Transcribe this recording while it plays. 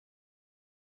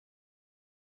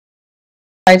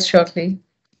slides shortly.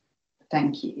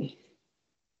 Thank you.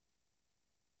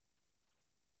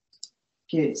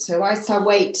 Good. So whilst I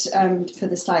wait for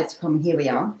the slides to come, here we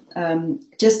are.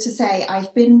 Just to say,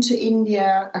 I've been to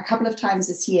India a couple of times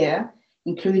this year,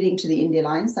 including to the India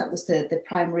Alliance. That was the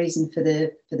prime reason for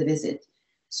the visit.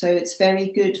 So it's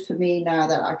very good for me now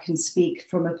that I can speak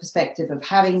from a perspective of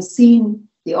having seen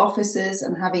the offices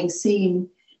and having seen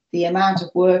the amount of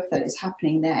work that is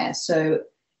happening there. So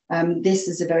this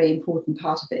is a very important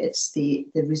part of it, the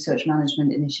research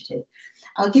management initiative.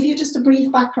 I'll give you just a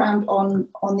brief background on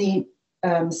the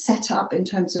setup in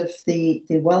terms of the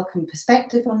Wellcome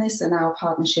perspective on this and our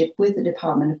partnership with the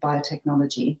Department of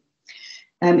Biotechnology.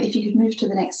 If you could move to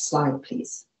the next slide,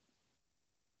 please.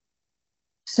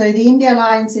 So the India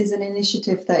Alliance is an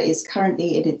initiative that is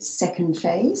currently in its second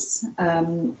phase,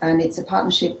 and it's a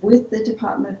partnership with the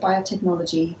Department of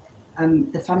Biotechnology.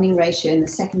 The funding ratio in the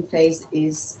second phase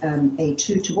is a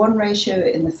 2-to-1 ratio.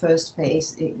 In the first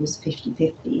phase, it was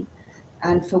 50-50.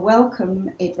 And for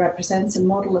Wellcome, it represents a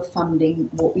model of funding,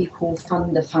 what we call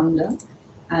funder-funder.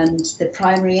 And the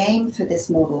primary aim for this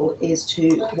model is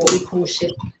to what we call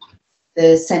shift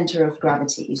the center of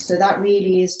gravity. So that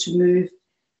really is to move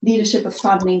leadership of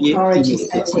funding, priority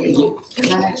setting,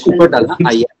 management,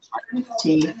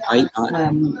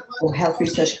 or health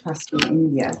research capacity in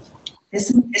India. There's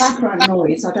some background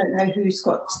noise. I don't know who's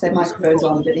got their microphones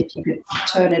on, but if you could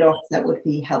turn it off, that would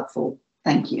be helpful.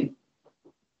 Thank you.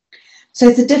 So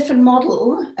it's a different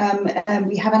model.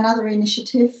 We have another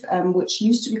initiative, which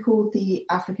used to be called the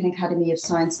African Academy of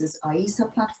Sciences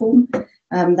IESA platform.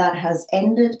 That has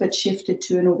ended, but shifted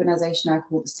to an organization now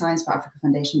called the Science for Africa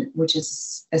Foundation, which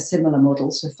is a similar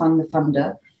model, so fund the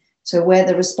funder. So where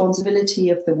the responsibility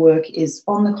of the work is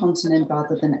on the continent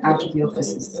rather than out of the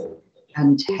offices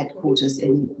and headquarters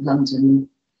in London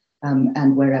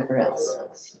and wherever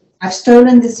else. I've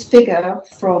stolen this figure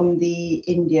from the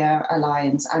India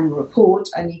Alliance annual report,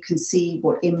 and you can see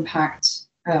what impact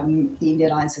the India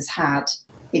Alliance has had.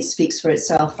 It speaks for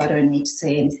itself. I don't need to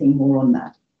say anything more on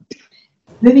that.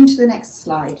 Moving to the next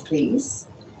slide, please.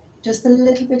 Just a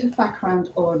little bit of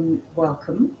background on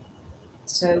Wellcome.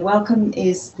 So Wellcome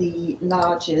is the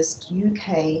largest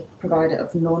UK provider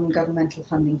of non-governmental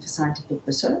funding for scientific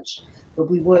research, but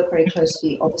we work very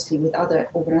closely, obviously, with other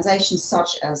organisations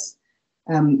such as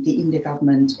the India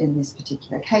government, in this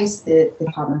particular case, the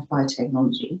Department of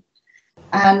Biotechnology.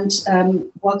 And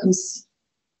Wellcome's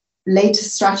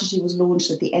latest strategy was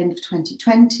launched at the end of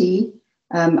 2020,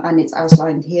 and it's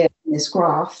outlined here in this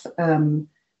graph.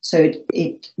 So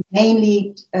it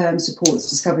mainly supports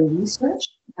discovery research,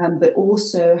 but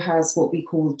also has what we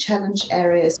call challenge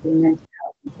areas in mental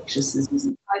health, infectious disease,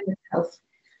 and climate health.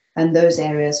 And those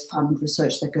areas fund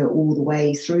research that go all the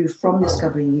way through from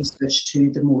discovery research to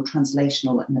the more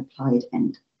translational and applied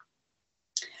end.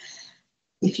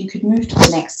 If you could move to the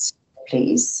next,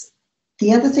 please.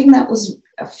 The other thing that was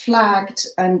flagged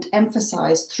and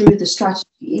emphasized through the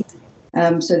strategy,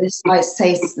 so this slide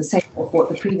says the same of what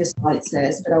the previous slide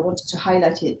says, but I wanted to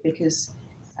highlight it because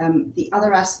the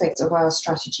other aspect of our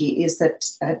strategy is that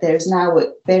there is now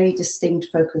a very distinct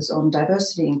focus on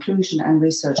diversity, inclusion, and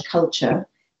research culture.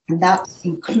 And that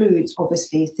includes,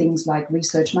 obviously, things like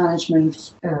research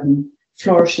management,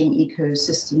 flourishing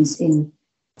ecosystems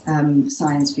in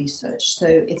science research. So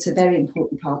it's a very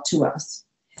important part to us.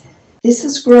 This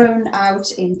has grown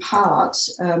out in part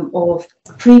of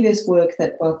previous work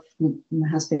that Wellcome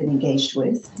has been engaged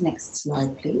with. Next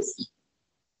slide, please.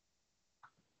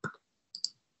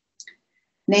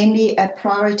 Namely, a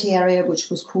priority area which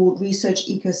was called Research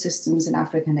Ecosystems in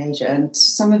Africa and Asia. And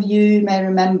some of you may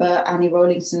remember Annie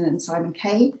Rollington and Simon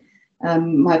Kay,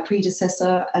 my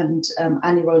predecessor, and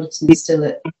Annie Rollington is still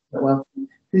at Wellcome,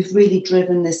 who've really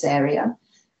driven this area.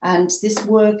 And this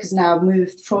work has now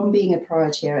moved from being a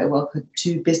priority area at Wellcome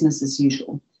to business as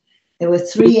usual. There were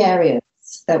 3 areas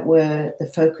that were the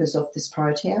focus of this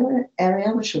priority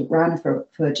area, which ran for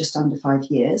just under 5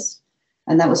 years.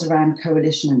 And that was around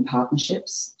coalition and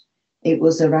partnerships. It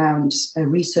was around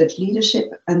research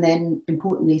leadership, and then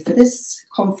importantly for this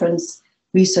conference,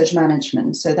 research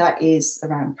management. So that is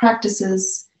around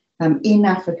practices in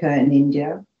Africa and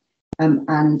India,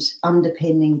 and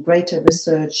underpinning greater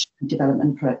research and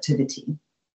development productivity.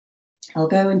 I'll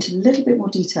go into a little bit more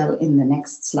detail in the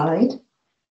next slide,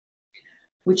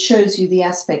 which shows you the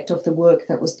aspect of the work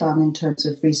that was done in terms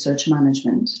of research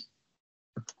management.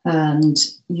 And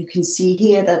you can see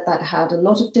here that that had a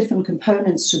lot of different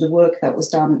components to the work that was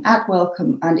done at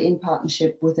Wellcome and in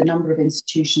partnership with a number of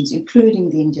institutions, including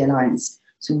the India Alliance.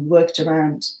 So we worked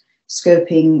around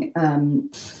scoping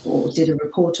or did a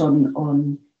report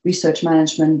on research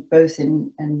management, both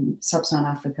in Sub-Saharan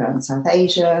Africa and South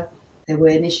Asia. There were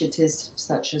initiatives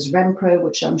such as REMPRO,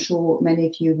 which I'm sure many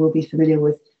of you will be familiar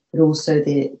with, but also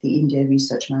the India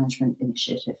Research Management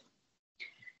Initiative.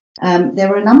 There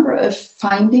were a number of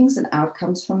findings and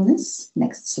outcomes from this.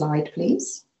 Next slide,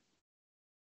 please.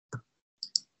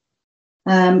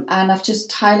 And I've just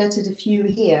highlighted a few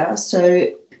here.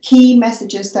 So key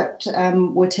messages that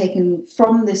were taken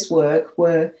from this work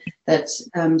were that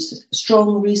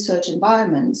strong research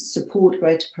environments support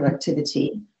greater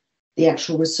productivity, the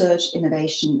actual research,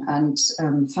 innovation, and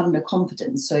funder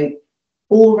confidence. So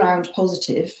all-round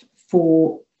positive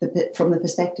from the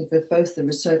perspective of both the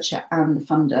researcher and the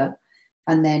funder,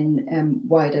 and then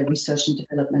wider research and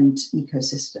development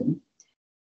ecosystem.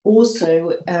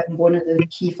 Also, one of the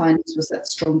key findings was that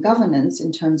strong governance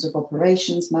in terms of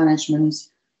operations management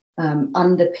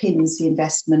underpins the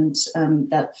investment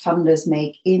that funders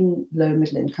make in low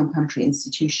middle income country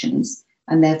institutions,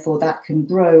 and therefore that can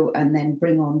grow and then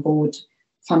bring on board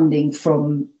funding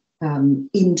from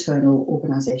internal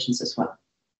organizations as well.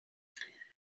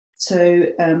 So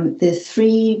the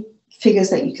three figures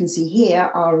that you can see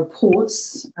here are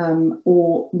reports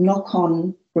or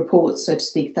knock-on reports, so to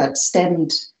speak, that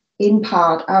stemmed in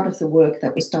part out of the work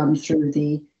that was done through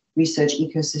the research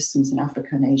ecosystems in Africa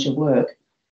and Asia work.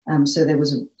 So there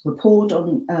was a report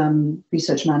on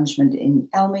research management in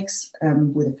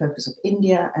LMICs with a focus of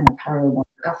India and a parallel one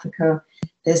for Africa.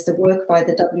 There's the work by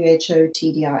the WHO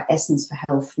TDR Essence for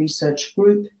Health Research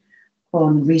Group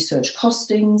on research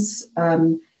costings.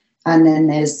 And then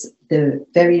there's the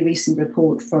very recent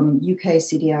report from UK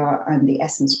CDR and the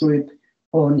Essence Group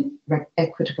on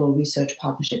equitable research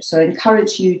partnerships. So I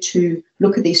encourage you to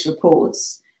look at these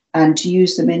reports and to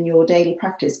use them in your daily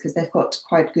practice, because they've got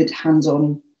quite good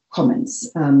hands-on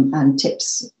comments and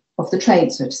tips of the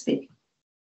trade, so to speak.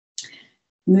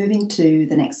 Moving to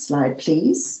the next slide,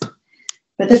 please.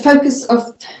 But the focus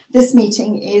of this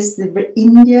meeting is the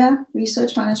India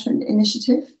Research Management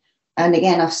Initiative. And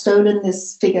again, I've stolen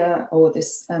this figure or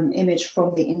this image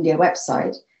from the India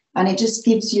website, and it just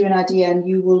gives you an idea, and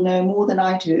you will know more than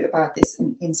I do about this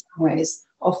in some ways,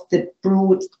 of the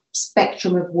broad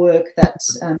spectrum of work that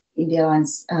India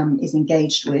Alliance is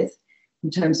engaged with in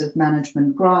terms of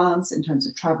management grants, in terms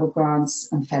of travel grants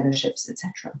and fellowships,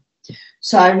 etc.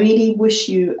 So I really wish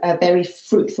you a very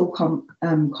fruitful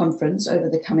conference over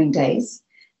the coming days.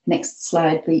 Next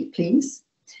slide, please.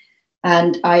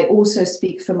 And I also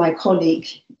speak for my colleague,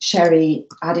 Sherry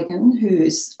Adigan, who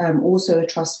is also a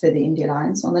trust for the India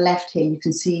Alliance. On the left here, you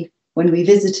can see when we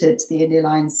visited the India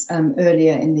Alliance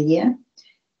earlier in the year.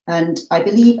 And I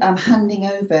believe I'm handing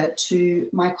over to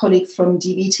my colleague from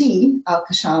DBT,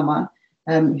 Alka Sharma,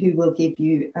 who will give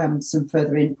you some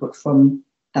further input from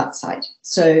that side.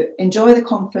 So enjoy the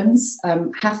conference,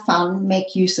 have fun,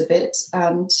 make use of it,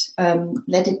 and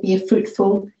let it be a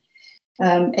fruitful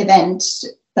event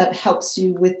that helps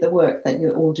you with the work that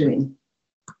you're all doing.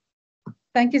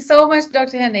 Thank you so much,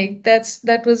 Dr. Hennig.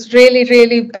 That was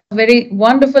really a very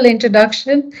wonderful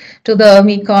introduction to the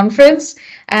IRMI conference.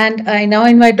 And I now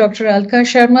invite Dr. Alka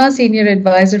Sharma, Senior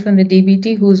Advisor from the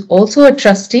DBT, who's also a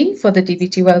trustee for the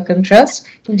DBT Wellcome Trust,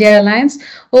 India Alliance.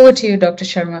 Over to you, Dr.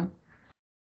 Sharma.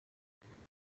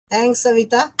 Thanks,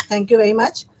 Savita. Thank you very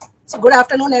much. So good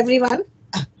afternoon, everyone.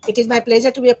 It is my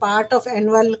pleasure to be a part of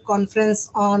annual conference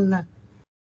on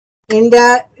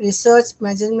India Research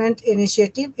Management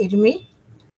Initiative, IRMI.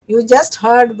 You just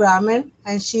heard Branwen,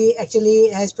 and she actually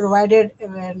has provided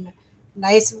a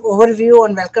nice overview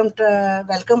on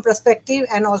Wellcome perspective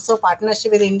and also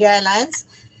partnership with India Alliance.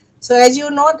 So as you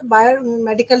know, the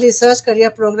Biomedical Research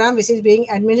Career Program, which is being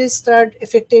administered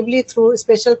effectively through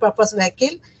special purpose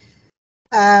vehicle,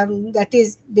 that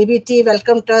is DBT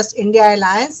Wellcome Trust India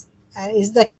Alliance,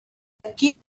 is the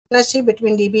key partnership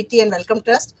between DBT and Wellcome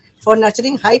Trust for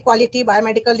nurturing high-quality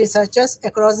biomedical researchers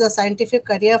across the scientific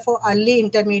career for early,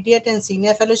 intermediate, and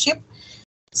senior fellowship.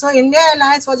 So India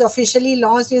Alliance was officially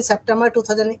launched in September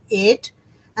 2008,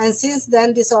 and since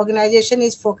then this organization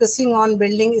is focusing on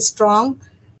building strong,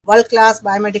 world-class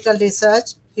biomedical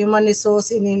research, human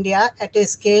resource in India at a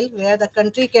scale where the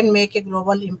country can make a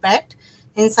global impact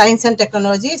in science and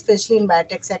technology, especially in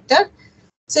biotech sector.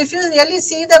 So if you really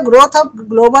see the growth of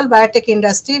global biotech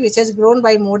industry, which has grown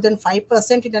by more than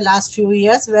 5% in the last few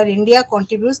years, where India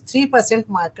contributes 3%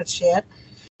 market share,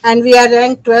 and we are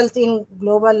ranked 12th in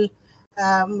global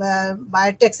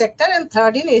biotech sector and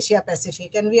 3rd in Asia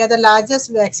Pacific, and we are the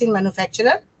largest vaccine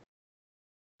manufacturer.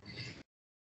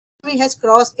 We has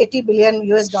crossed $80 billion in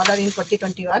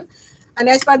 2021. And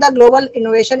as per the Global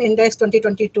Innovation Index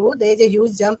 2022, there is a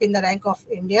huge jump in the rank of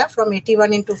India from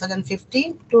 81 in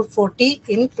 2015 to 40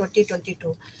 in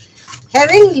 2022.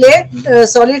 Having laid a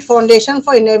solid foundation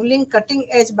for enabling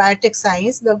cutting-edge biotech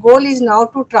science, the goal is now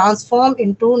to transform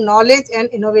into knowledge and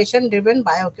innovation-driven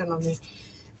bioeconomy,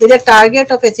 with a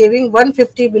target of achieving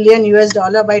 150 billion US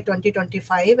dollar by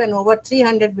 2025 and over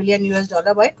 300 billion US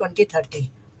dollar by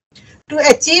 2030. To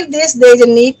achieve this, there is a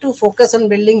need to focus on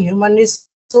building human resources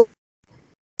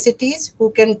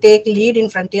who can take lead in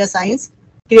frontier science,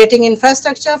 creating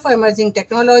infrastructure for emerging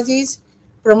technologies,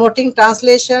 promoting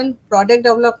translation, product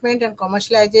development and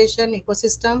commercialization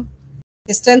ecosystem,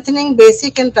 strengthening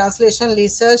basic and translation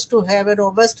research to have a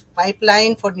robust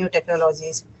pipeline for new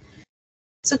technologies.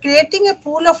 So creating a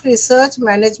pool of research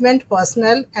management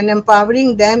personnel and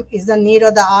empowering them is the need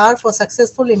of the hour for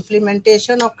successful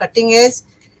implementation of cutting edge,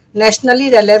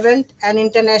 nationally relevant and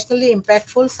internationally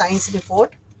impactful science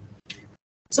report.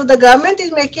 So the government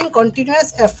is making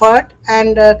continuous effort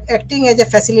and acting as a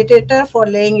facilitator for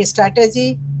laying a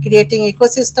strategy, creating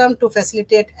ecosystem to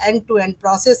facilitate end-to-end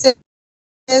processes,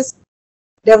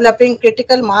 developing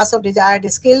critical mass of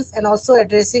desired skills, and also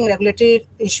addressing regulatory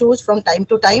issues from time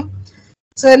to time.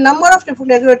 So a number of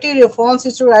regulatory reforms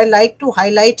which I like to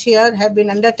highlight here have been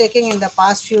undertaken in the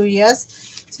past few years.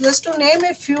 So just to name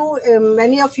a few,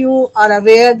 many of you are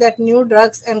aware that new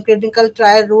drugs and clinical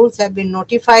trial rules have been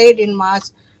notified in March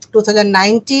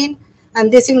 2019,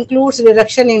 and this includes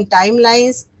reduction in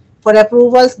timelines for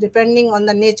approvals depending on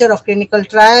the nature of clinical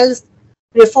trials.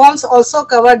 Reforms also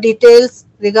cover details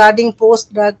regarding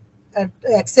post-drug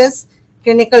access,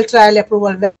 clinical trial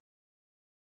approval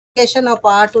verification of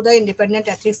power to the Independent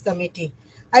Ethics Committee.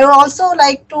 I would also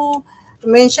like to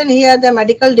mention here the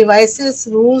medical devices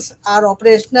rules are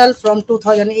operational from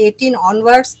 2018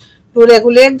 onwards to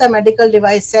regulate the medical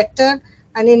device sector,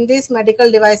 and in this medical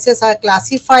devices are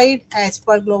classified as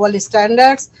per global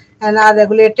standards and are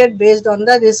regulated based on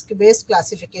the risk-based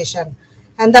classification.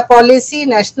 And the policy,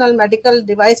 National Medical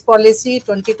Device Policy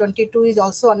 2022, is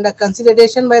also under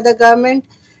consideration by the government.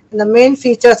 And the main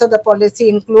features of the policy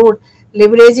include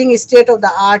leveraging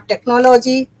state-of-the-art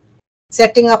technology,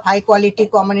 setting up high-quality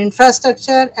common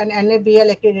infrastructure and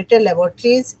NABL accredited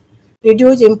laboratories,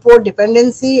 reduce import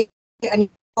dependency, and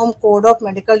uniform code of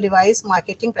medical device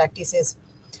marketing practices.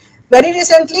 Very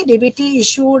recently, DBT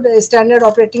issued standard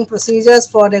operating procedures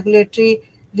for regulatory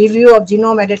review of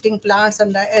genome editing plants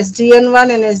under SDN1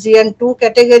 and SDN2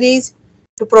 categories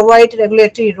to provide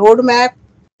regulatory roadmap,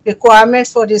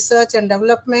 requirements for research and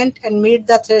development, and meet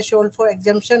the threshold for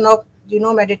exemption of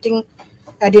genome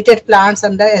edited plants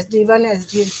under SD1 and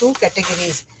SD2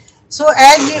 categories. So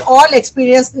as we all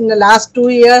experienced in the last 2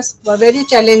 years were very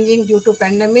challenging due to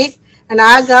pandemic, and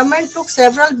our government took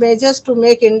several measures to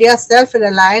make India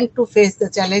self-reliant to face the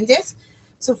challenges.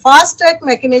 So fast-track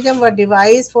mechanisms were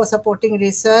devised for supporting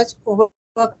research,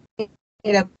 overcoming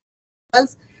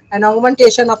and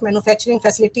augmentation of manufacturing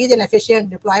facilities and efficient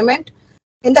deployment.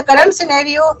 In the current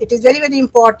scenario, it is very, very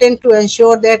important to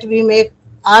ensure that we make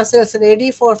ourselves ready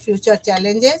for future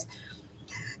challenges.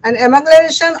 And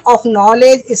amalgamation of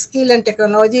knowledge, skill and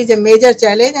technology is a major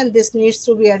challenge, and this needs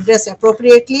to be addressed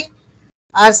appropriately.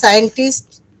 Our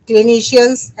scientists,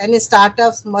 clinicians and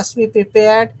startups must be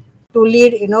prepared to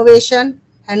lead innovation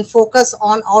and focus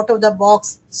on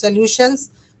out-of-the-box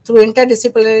solutions through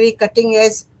interdisciplinary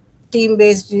cutting-edge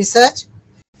team-based research.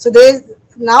 So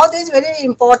now it is very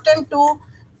important to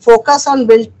focus on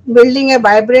building a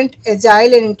vibrant,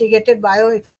 agile and integrated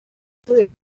bio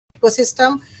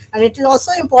ecosystem, and it is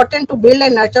also important to build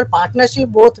and nurture partnership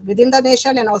both within the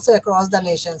nation and also across the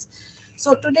nations.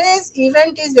 So today's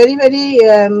event is very, very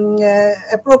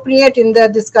appropriate in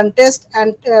this context,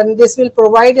 and this will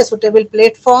provide a suitable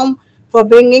platform for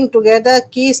bringing together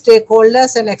key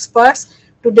stakeholders and experts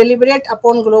to deliberate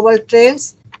upon global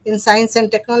trends in science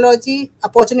and technology,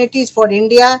 opportunities for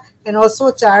India, and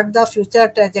also chart the future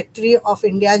trajectory of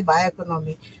India's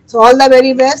bioeconomy. So all the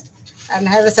very best and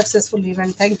have a successful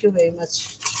event. Thank you very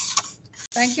much.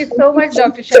 Thank you so much,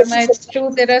 Dr. Sharma. It's true,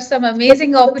 there are some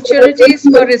amazing opportunities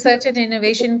for research and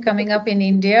innovation coming up in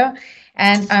India.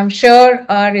 And I'm sure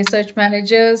our research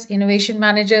managers, innovation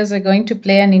managers are going to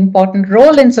play an important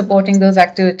role in supporting those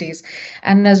activities.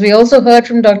 And as we also heard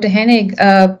from Dr. Hennig,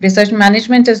 research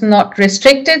management is not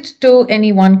restricted to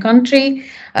any one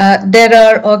country. There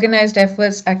are organized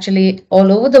efforts actually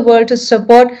all over the world to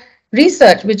support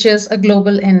research, which is a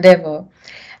global endeavor.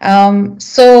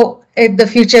 The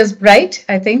future is bright,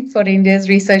 I think, for India's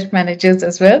research managers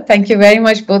as well. Thank you very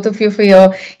much, both of you, for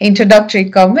your introductory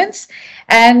comments.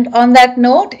 And on that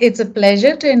note, it's a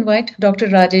pleasure to invite Dr.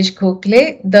 Rajesh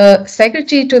Gokhale, the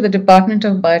Secretary to the Department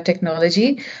of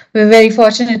Biotechnology. We're very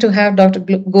fortunate to have Dr.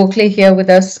 Gokhale here with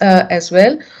us as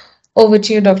well. Over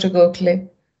to you, Dr. Gokhale.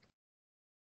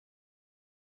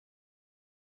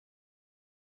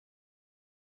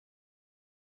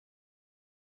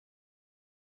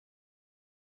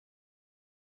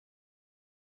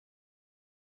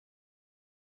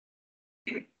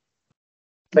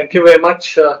 Thank you very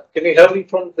much. Can you hear me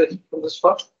from this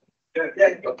far?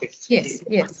 Yeah. Okay.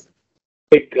 Yes.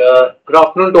 Good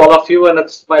afternoon to all of you, and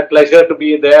it's my pleasure to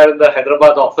be there in the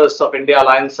Hyderabad office of India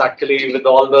Alliance, actually, with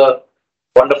all the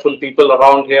wonderful people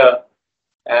around here.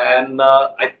 And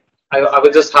I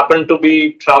would just happen to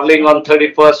be traveling on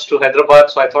 31st to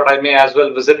Hyderabad, so I thought I may as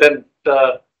well visit and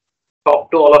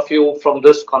talk to all of you from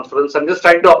this conference. I'm just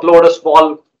trying to upload a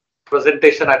small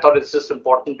presentation. I thought it's just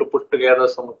important to put together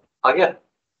some. Again,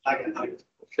 I can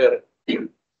share it.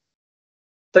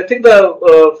 So I think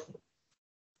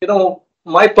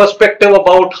my perspective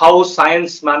about how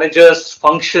science managers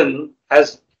function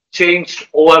has changed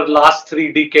over the last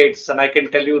 3 decades, and I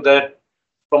can tell you that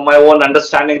from my own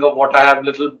understanding of what I have,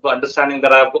 little understanding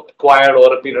that I've acquired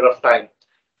over a period of time.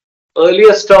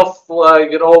 Earlier stuff,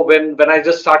 when I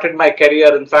just started my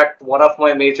career, in fact, one of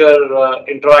my major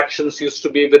interactions used to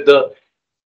be with the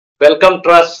Wellcome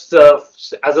Trust.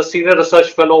 As a senior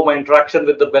research fellow, my interaction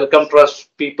with the Wellcome Trust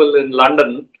people in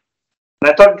London. And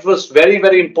I thought it was very,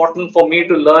 very important for me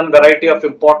to learn a variety of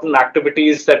important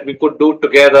activities that we could do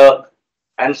together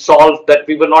and solve that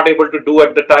we were not able to do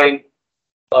at the time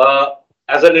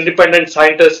as an independent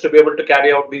scientist to be able to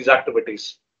carry out these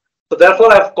activities. So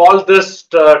therefore, I've called this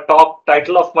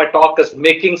title of my talk as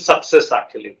Making Success,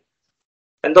 actually.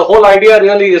 And the whole idea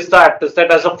really is that as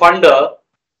a funder,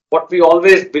 what we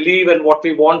always believe and what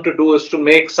we want to do is to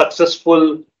make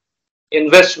successful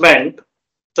investment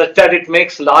such that it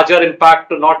makes larger impact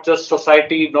to not just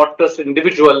society, not just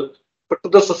individual, but to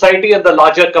the society and the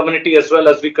larger community as well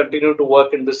as we continue to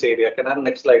work in this area. Can I have the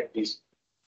next slide, please?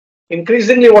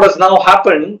 Increasingly, what has now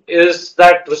happened is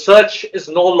that research is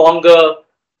no longer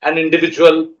an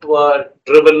individual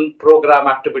driven program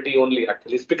activity only,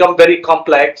 actually. It's become very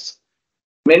complex.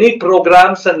 Many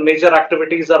programs and major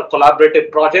activities are collaborative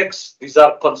projects. These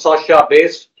are consortia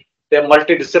based, they're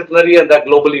multidisciplinary, and they're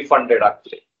globally funded,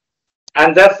 actually.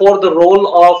 And therefore, the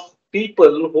role of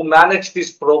people who manage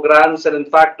these programs and in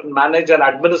fact manage and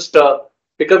administer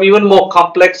become even more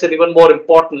complex and even more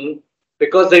important,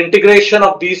 because the integration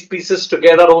of these pieces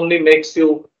together only makes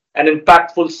you an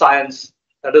impactful science.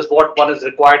 That is what one is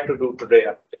required to do today,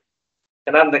 actually.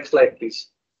 Can I have the next slide, please?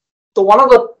 So one of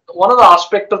the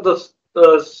aspects of the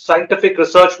scientific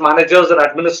research managers and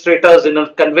administrators in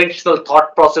a conventional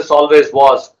thought process always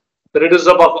was that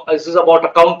this is about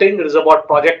accounting, it is about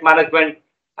project management,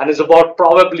 and is about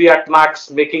probably at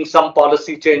max making some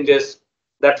policy changes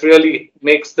that really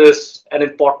makes this an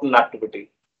important activity.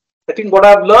 I think what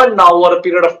I've learned now over a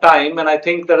period of time, and I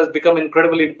think that has become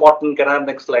incredibly important. Can I have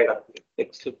next slide?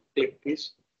 Next click,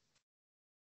 please.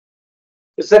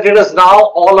 Is that it is now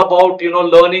all about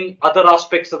learning other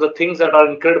aspects of the things that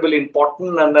are incredibly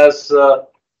important, and as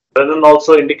Brennan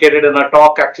also indicated in our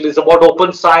talk, actually it's about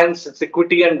open science, it's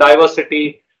equity and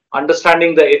diversity,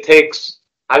 understanding the ethics,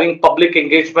 having public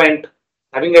engagement,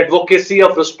 having advocacy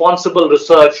of responsible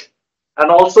research,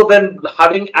 and also then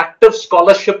having active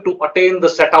scholarship to attain the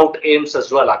set out aims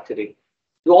as well, actually.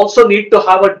 You also need to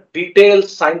have a detailed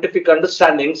scientific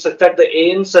understanding such that the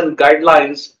aims and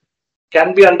guidelines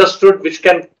can be understood, which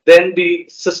can then be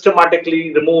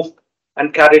systematically removed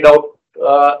and carried out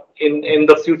in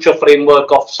the future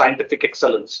framework of scientific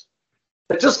excellence.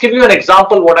 Let's just give you an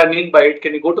example what I mean by it.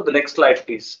 Can you go to the next slide,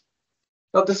 please?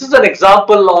 Now, this is an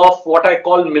example of what I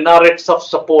call minarets of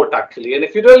support, actually. And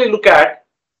if you really look at,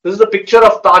 this is a picture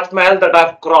of Taj Mahal that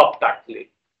I've cropped,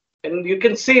 actually. And you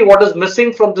can see what is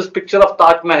missing from this picture of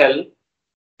Taj Mahal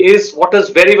is what is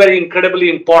very, very incredibly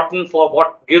important for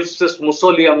what gives this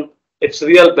mausoleum its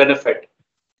real benefit,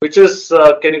 which is,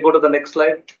 can you go to the next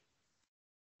slide?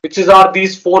 Which are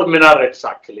these 4 minarets,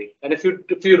 actually. And if you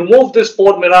remove these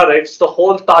 4 minarets, the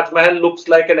whole Taj Mahal looks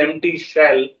like an empty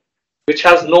shell, which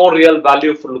has no real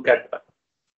value for look at that.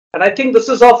 And I think this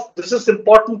is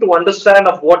important to understand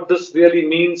of what this really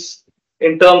means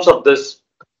in terms of this.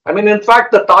 I mean, in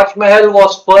fact, the Taj Mahal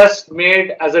was first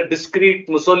made as a discrete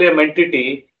mausoleum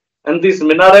entity, and these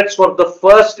minarets were the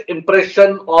first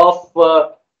impression of,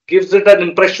 gives it an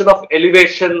impression of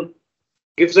elevation,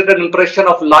 gives it an impression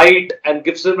of light, and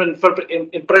gives it an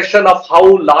impression of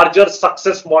how larger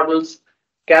success models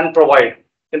can provide.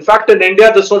 In fact, in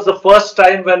India, this was the first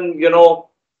time when,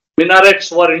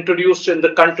 minarets were introduced in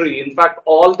the country. In fact,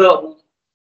 all the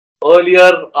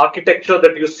earlier architecture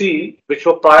that you see, which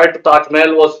were prior to Taj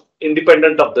Mahal, was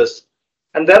independent of this.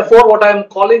 And therefore, what I'm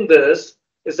calling this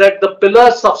is that the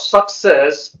pillars of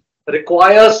success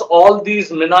requires all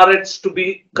these minarets to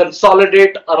be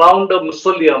consolidated around a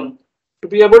mausoleum to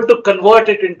be able to convert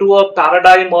it into a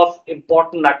paradigm of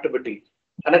important activity.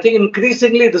 And I think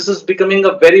increasingly this is becoming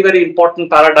a very, very important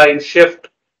paradigm shift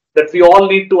that we all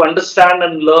need to understand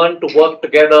and learn to work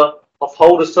together of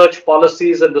how research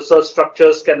policies and research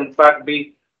structures can in fact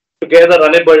be together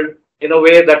enabled in a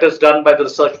way that is done by the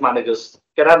research managers.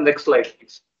 Can I have next slide,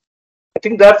 please? I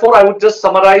think therefore I would just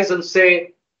summarize and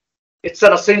say it's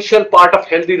an essential part of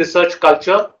healthy research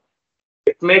culture.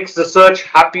 It makes research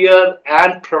happier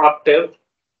and productive,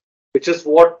 which is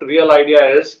what the real idea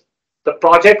is. The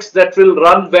projects that will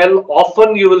run well,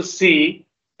 often you will see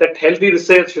that healthy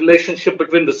research relationship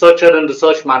between researcher and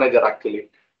research manager actually.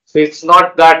 So it's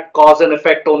not that cause and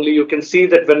effect only. You can see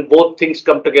that when both things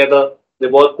come together, they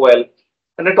work well.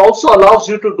 And it also allows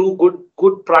you to do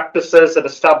good practices and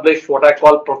establish what I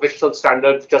call professional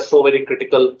standards, which are so very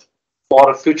critical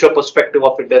for a future perspective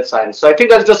of Indian science. So I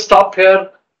think I'll just stop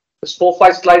here. There's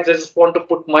 4-5 slides. I just want to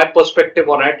put my perspective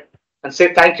on it and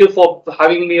say thank you for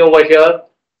having me over here.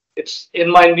 It's in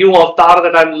my new avatar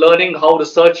that I'm learning how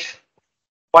research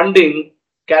funding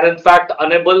can in fact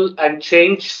enable and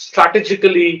change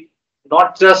strategically,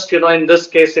 not just, in this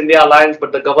case, India Alliance,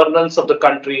 but the governance of the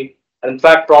country. And in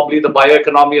fact, probably the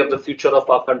bioeconomy of the future of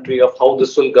our country, of how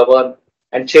this will govern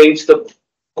and change the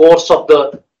course of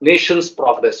the nation's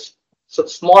progress. So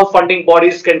small funding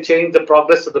bodies can change the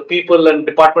progress of the people, and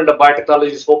Department of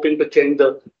Biotechnology is hoping to change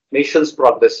the nation's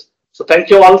progress. So thank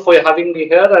you all for having me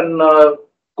here, and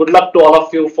good luck to all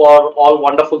of you for all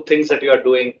wonderful things that you are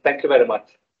doing. Thank you very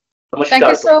much. Namaskar. Thank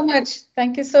you so much.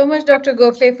 Thank you so much, Dr.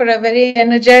 Gokhale, for a very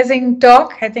energizing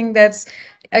talk. I think that's,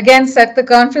 again, set the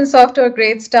conference off to a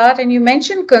great start. And you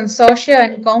mentioned consortia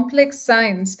and complex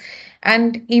science.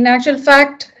 And in actual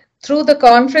fact, through the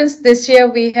conference this year,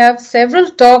 we have several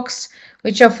talks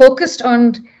which are focused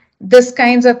on this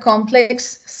kinds of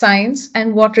complex science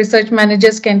and what research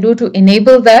managers can do to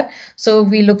enable that. So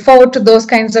we look forward to those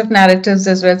kinds of narratives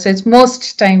as well. So it's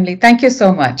most timely. Thank you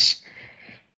so much.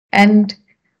 And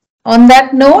on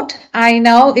that note,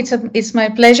 it's my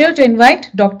pleasure to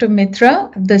invite Dr. Mitra,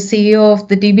 the CEO of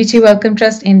the DBT Wellcome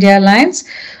Trust India Alliance.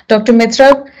 Dr.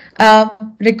 Mitra,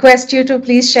 request you to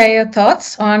please share your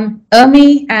thoughts on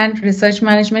IRMI and research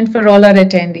management for all our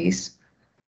attendees.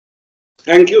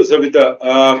 Thank you, Savita.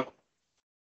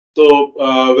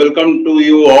 Welcome to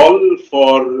you all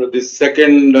for this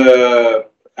second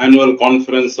annual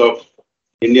conference of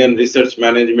Indian Research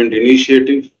Management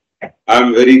Initiative.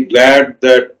 I'm very glad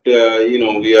that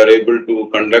we are able to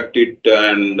conduct it,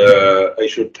 and I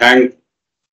should thank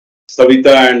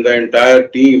Savita and the entire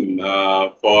team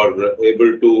for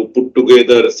able to put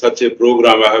together such a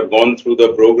program. I have gone through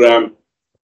the program,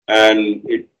 and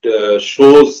it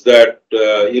shows that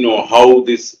how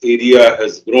this area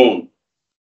has grown.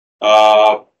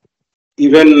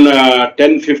 Even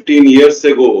 10-15 years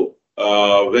ago,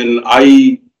 when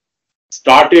I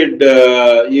started,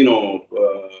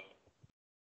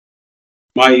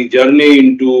 my journey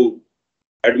into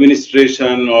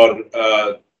administration, or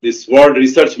this word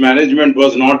research management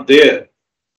was not there.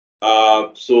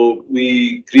 So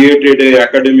we created an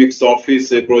academics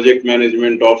office, a project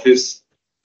management office,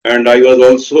 and I was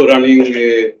also running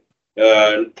a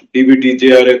DBT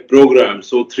JRF program.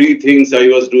 So 3 things I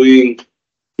was doing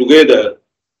together.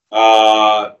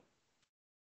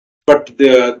 But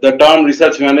the term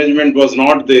research management was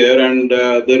not there, and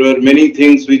there were many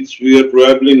things which we were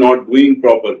probably not doing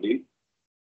properly.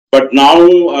 But now,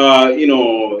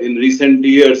 in recent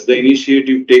years, the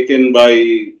initiative taken by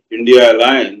India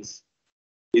Alliance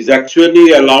is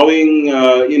actually allowing,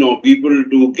 people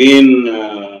to gain,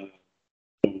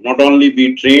 not only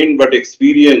be trained, but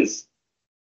experience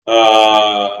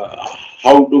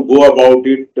how to go about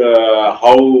it,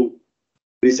 how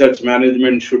research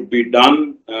management should be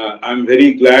done. I'm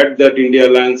very glad that India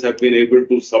Alliance have been able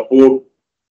to support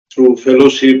through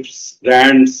fellowships,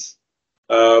 grants,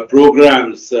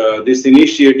 programs, this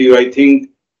initiative. I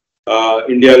think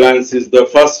India Alliance is the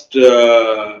first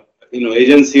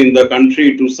agency in the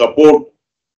country to support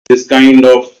this kind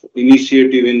of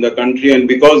initiative in the country, and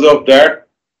because of that,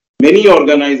 many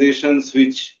organizations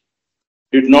which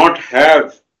did not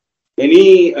have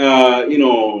any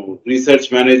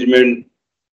research management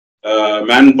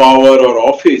manpower or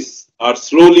office are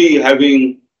slowly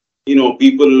having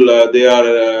people, they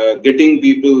are getting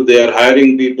people, they are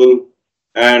hiring people,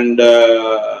 and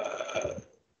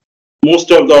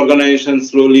most of the organizations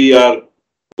slowly are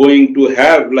going to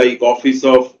have like Office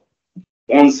of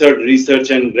Sponsored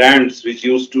Research and Grants, which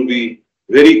used to be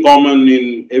very common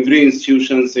in every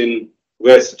institutions in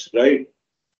West, right?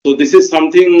 So this is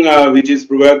something which is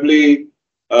probably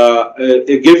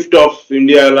a gift of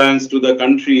India Alliance to the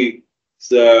country,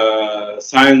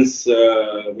 science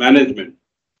management.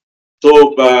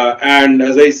 So, and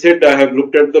as I said, I have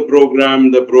looked at the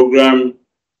program. The program,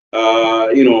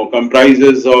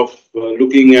 comprises of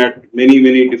looking at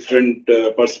many different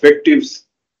perspectives,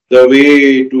 the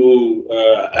way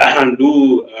to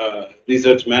do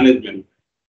research management.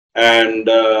 And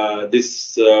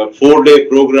this 4-day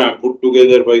program put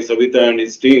together by Savita and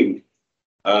his team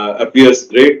appears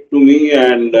great to me,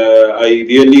 and I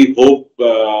really hope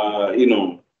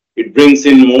it brings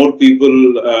in more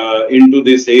people into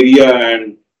this area,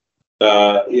 and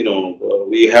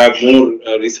we have more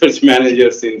research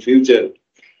managers in future.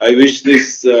 I wish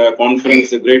this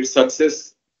conference a great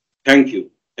success. Thank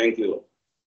you. Thank you.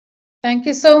 Thank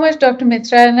you so much, Dr.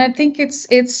 Mitra. And I think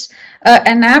it's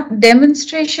an apt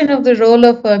demonstration of the role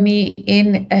of IRMI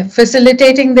in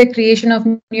facilitating the creation of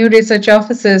new research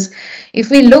offices.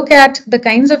 If we look at the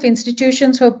kinds of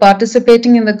institutions who are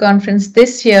participating in the conference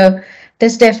this year,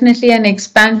 there's definitely an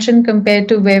expansion compared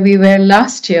to where we were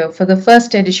last year for the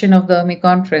first edition of the IRMI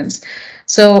conference.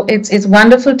 So it's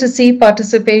wonderful to see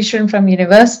participation from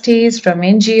universities, from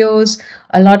NGOs,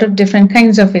 a lot of different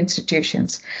kinds of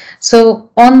institutions. So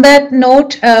on that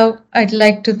note, I'd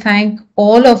like to thank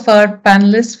all of our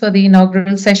panelists for the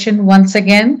inaugural session once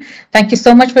again. Thank you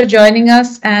so much for joining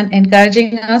us and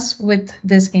encouraging us with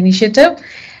this initiative.